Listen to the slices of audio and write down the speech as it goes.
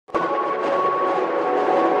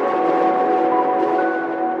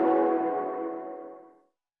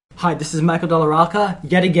Hi, this is Michael Della Rocca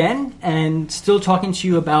yet again, and still talking to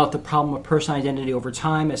you about the problem of personal identity over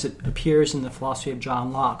time as it appears in the philosophy of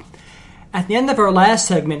John Locke. At the end of our last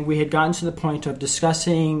segment, we had gotten to the point of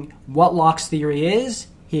discussing what Locke's theory is.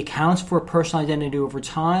 He accounts for personal identity over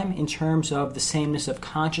time in terms of the sameness of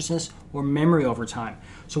consciousness or memory over time.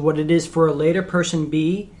 So what it is for a later person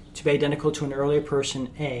B to be identical to an earlier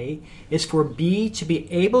person A is for B to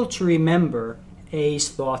be able to remember A's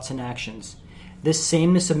thoughts and actions. This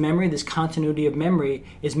sameness of memory, this continuity of memory,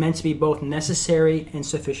 is meant to be both necessary and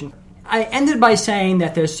sufficient. I ended by saying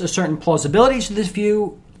that there's a certain plausibility to this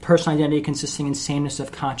view, personal identity consisting in sameness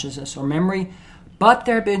of consciousness or memory, but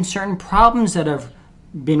there have been certain problems that have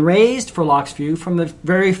been raised for Locke's view from the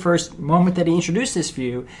very first moment that he introduced this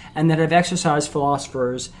view, and that have exercised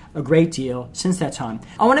philosophers a great deal since that time.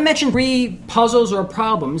 I want to mention three puzzles or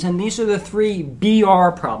problems, and these are the three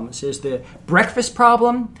BR problems. There's the breakfast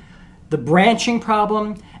problem, the branching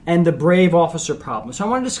problem, and the brave officer problem. So I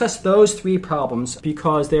want to discuss those three problems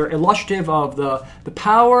because they're illustrative of the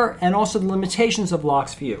power and also the limitations of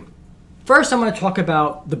Locke's view. First, I'm going to talk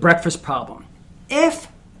about the breakfast problem. If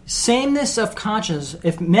sameness of consciousness,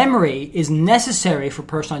 if memory is necessary for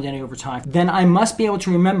personal identity over time, then I must be able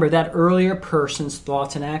to remember that earlier person's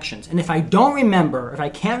thoughts and actions. And if I can't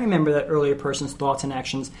remember that earlier person's thoughts and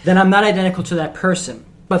actions, then I'm not identical to that person.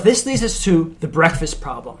 But this leads us to the breakfast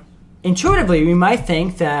problem. Intuitively, we might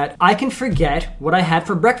think that I can forget what I had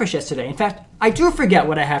for breakfast yesterday. In fact, I do forget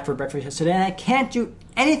what I had for breakfast yesterday, and I can't do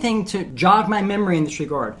anything to jog my memory in this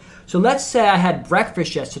regard. So let's say I had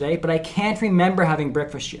breakfast yesterday, but I can't remember having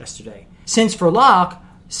breakfast yesterday. Since for Locke,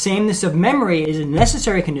 sameness of memory is a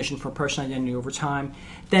necessary condition for personal identity over time,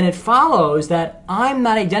 then it follows that I'm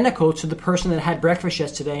not identical to the person that had breakfast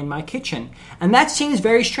yesterday in my kitchen. And that seems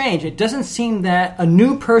very strange. It doesn't seem that a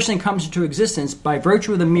new person comes into existence by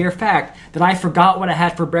virtue of the mere fact that I forgot what I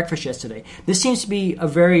had for breakfast yesterday. This seems to be a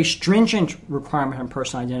very stringent requirement on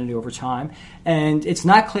personal identity over time, and it's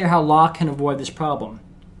not clear how Locke can avoid this problem.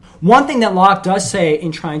 One thing that Locke does say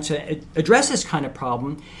in trying to address this kind of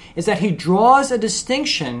problem is that he draws a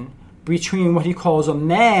distinction between what he calls a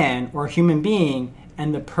man or a human being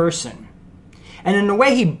and the person. And in a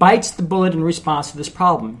way, he bites the bullet in response to this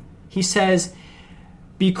problem. He says,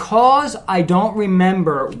 because I don't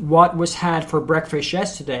remember what was had for breakfast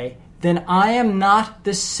yesterday, then I am not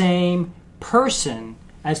the same person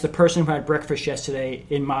as the person who had breakfast yesterday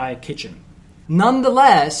in my kitchen.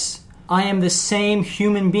 Nonetheless, I am the same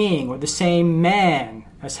human being or the same man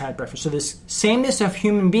as had breakfast. So this sameness of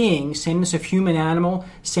human being, sameness of human animal,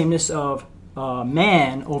 sameness of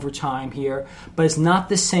man over time here, but it's not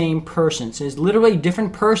the same person. So there's literally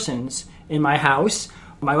different persons in my house.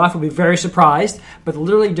 My wife will be very surprised, but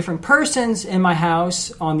literally different persons in my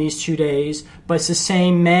house on these 2 days, but it's the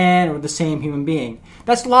same man or the same human being.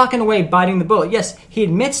 That's Locke in a way biting the bullet. Yes, he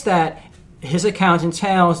admits that his account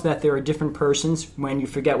entails that there are different persons when you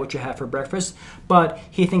forget what you had for breakfast, but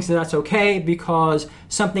he thinks that that's okay because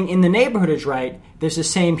something in the neighborhood is right. There's the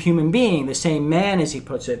same human being, the same man as he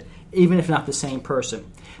puts it, even if not the same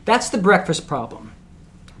person. That's the breakfast problem.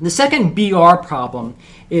 The second BR problem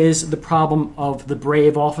is the problem of the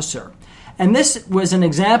brave officer. And this was an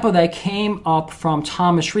example that came up from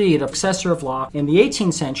Thomas Reid, a successor of Locke in the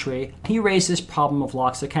 18th century. He raised this problem of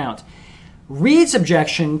Locke's account. Reid's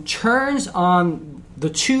objection turns on the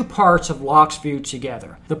two parts of Locke's view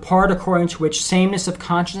together. The part according to which sameness of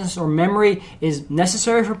consciousness or memory is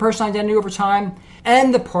necessary for personal identity over time,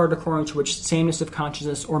 and the part according to which sameness of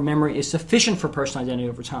consciousness or memory is sufficient for personal identity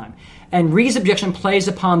over time. And Reid's objection plays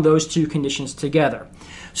upon those two conditions together.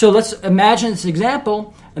 So let's imagine this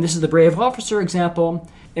example, and this is the brave officer example,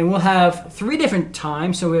 and we'll have three different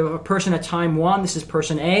times. So we have a person at time 1, this is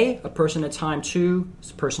person A, a person at time 2, this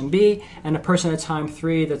is person B, and a person at time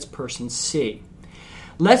 3, that's person C.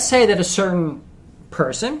 Let's say that a certain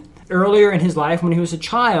person, earlier in his life when he was a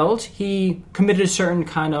child, he committed a certain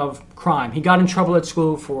kind of crime. He got in trouble at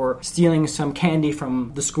school for stealing some candy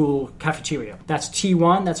from the school cafeteria. That's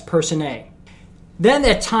T1, that's person A. Then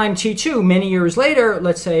at time T2, many years later,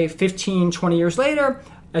 let's say 15, 20 years later,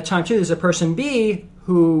 at time 2, there's a person B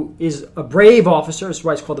who is a brave officer, that's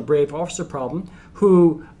why it's called the brave officer problem,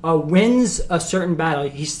 who wins a certain battle.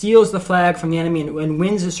 He steals the flag from the enemy and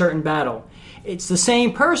wins a certain battle. It's the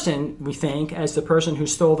same person, we think, as the person who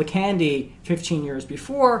stole the candy 15 years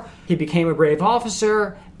before. He became a brave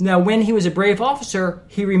officer. Now, when he was a brave officer,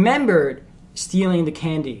 he remembered stealing the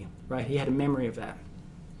candy, right? He had a memory of that.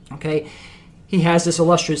 Okay? He has this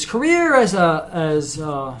illustrious career as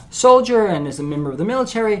a soldier and as a member of the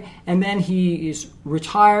military, and then he is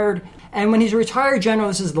retired. And when he's a retired general,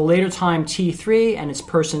 this is the later time T3, and it's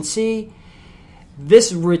person C.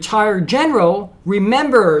 This retired general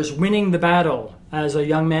remembers winning the battle as a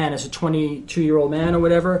young man, as a 22-year-old man or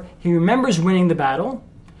whatever. He remembers winning the battle,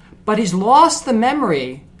 but he's lost the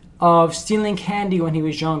memory of stealing candy when he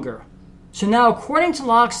was younger. So now, according to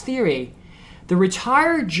Locke's theory, the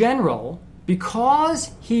retired general,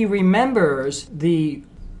 because he remembers the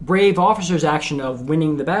brave officer's action of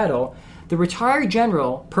winning the battle, the retired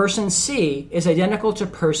general, person C, is identical to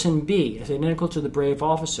person B, is identical to the brave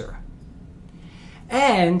officer.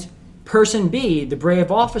 And person B, the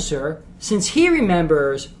brave officer, since he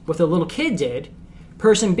remembers what the little kid did,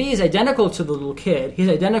 person B is identical to the little kid. He's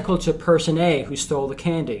identical to person A who stole the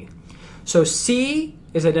candy. So C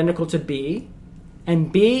is identical to B,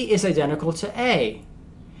 and B is identical to A.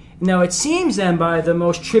 Now, it seems then, by the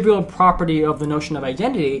most trivial property of the notion of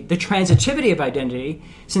identity, the transitivity of identity,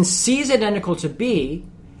 since C is identical to B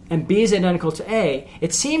and B is identical to A,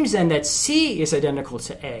 it seems then that C is identical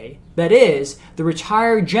to A. That is, the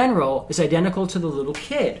retired general is identical to the little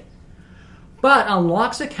kid. But on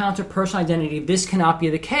Locke's account of personal identity, this cannot be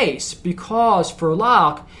the case, because for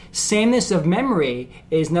Locke, sameness of memory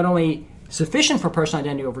is not only sufficient for personal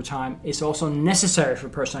identity over time, it's also necessary for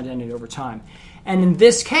personal identity over time. And in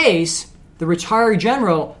this case, the retired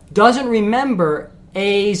general doesn't remember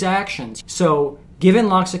A's actions. So given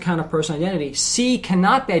Locke's account of personal identity, C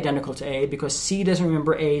cannot be identical to A because C doesn't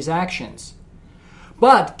remember A's actions.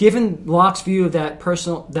 But given Locke's view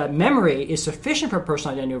that memory is sufficient for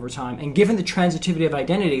personal identity over time, and given the transitivity of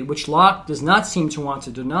identity, which Locke does not seem to want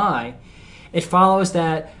to deny, it follows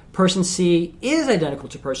that person C is identical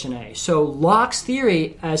to person A. So Locke's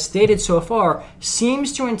theory, as stated so far,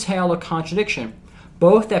 seems to entail a contradiction.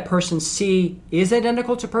 Both that person C is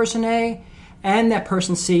identical to person A and that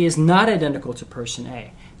person C is not identical to person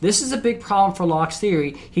A. This is a big problem for Locke's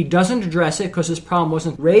theory. He doesn't address it because this problem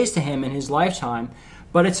wasn't raised to him in his lifetime,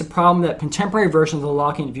 but it's a problem that contemporary versions of the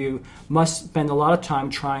Lockean view must spend a lot of time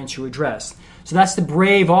trying to address. So that's the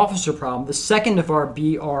brave officer problem, the second of our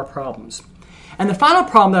BR problems. And the final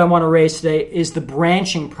problem that I want to raise today is the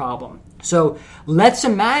branching problem. So let's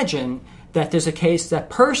imagine that there's a case that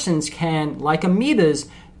persons can, like amoebas,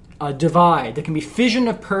 divide. There can be fission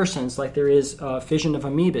of persons like there is fission of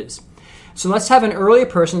amoebas. So let's have an earlier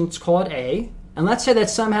person, let's call it A, and let's say that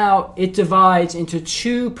somehow it divides into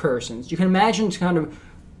two persons. You can imagine it's kind of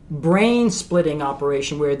brain splitting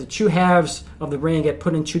operation where the two halves of the brain get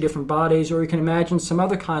put in two different bodies, or you can imagine some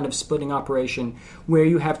other kind of splitting operation where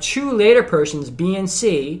you have two later persons, B and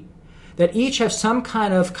C, that each have some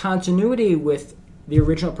kind of continuity with the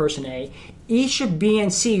original person A. Each of B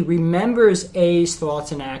and C remembers A's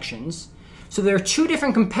thoughts and actions. So there are two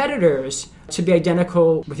different competitors to be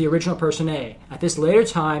identical with the original person A. At this later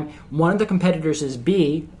time, one of the competitors is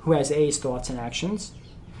B, who has A's thoughts and actions.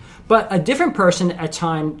 But a different person at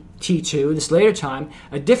time T2, this later time,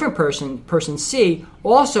 a different person, person C,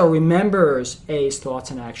 also remembers A's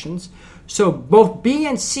thoughts and actions. So both B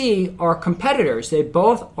and C are competitors. They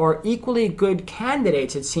both are equally good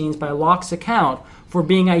candidates, it seems, by Locke's account, for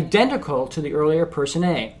being identical to the earlier person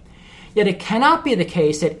A. Yet it cannot be the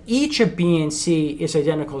case that each of B and C is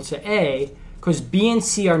identical to A, because B and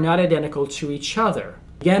C are not identical to each other.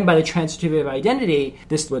 Again, by the transitivity of identity,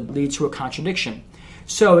 this would lead to a contradiction.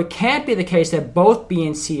 So it can't be the case that both B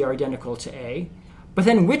and C are identical to A, but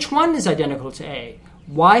then which one is identical to A?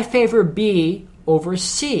 Why favor B over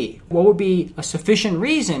C? What would be a sufficient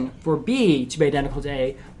reason for B to be identical to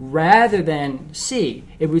A rather than C?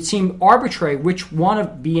 It would seem arbitrary which one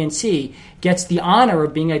of B and C gets the honor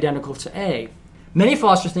of being identical to A. Many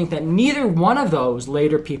philosophers think that neither one of those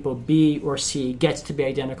later people, B or C, gets to be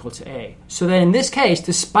identical to A. So that in this case,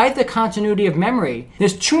 despite the continuity of memory,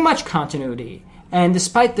 there's too much continuity. And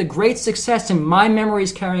despite the great success in my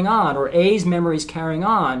memories carrying on, or A's memories carrying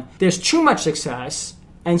on, there's too much success,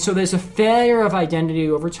 and so there's a failure of identity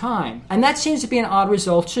over time. And that seems to be an odd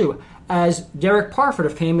result too. As Derek Parfit, a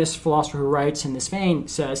famous philosopher who writes in this vein,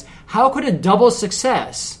 says, how could a double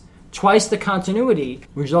success, twice the continuity,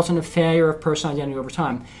 result in a failure of personal identity over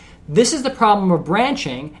time? This is the problem of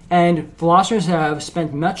branching, and philosophers have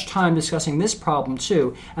spent much time discussing this problem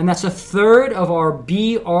too, and that's a third of our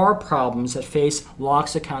BR problems that face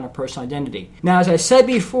Locke's account of personal identity. Now, as I said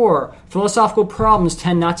before, philosophical problems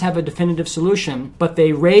tend not to have a definitive solution, but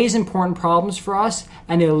they raise important problems for us,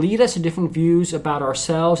 and they lead us to different views about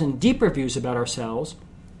ourselves and deeper views about ourselves.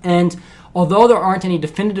 And although there aren't any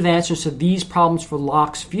definitive answers to these problems for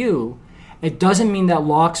Locke's view, it doesn't mean that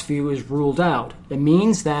Locke's view is ruled out. It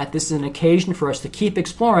means that this is an occasion for us to keep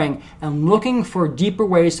exploring and looking for deeper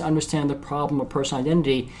ways to understand the problem of personal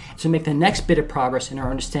identity to make the next bit of progress in our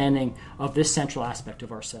understanding of this central aspect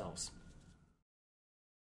of ourselves.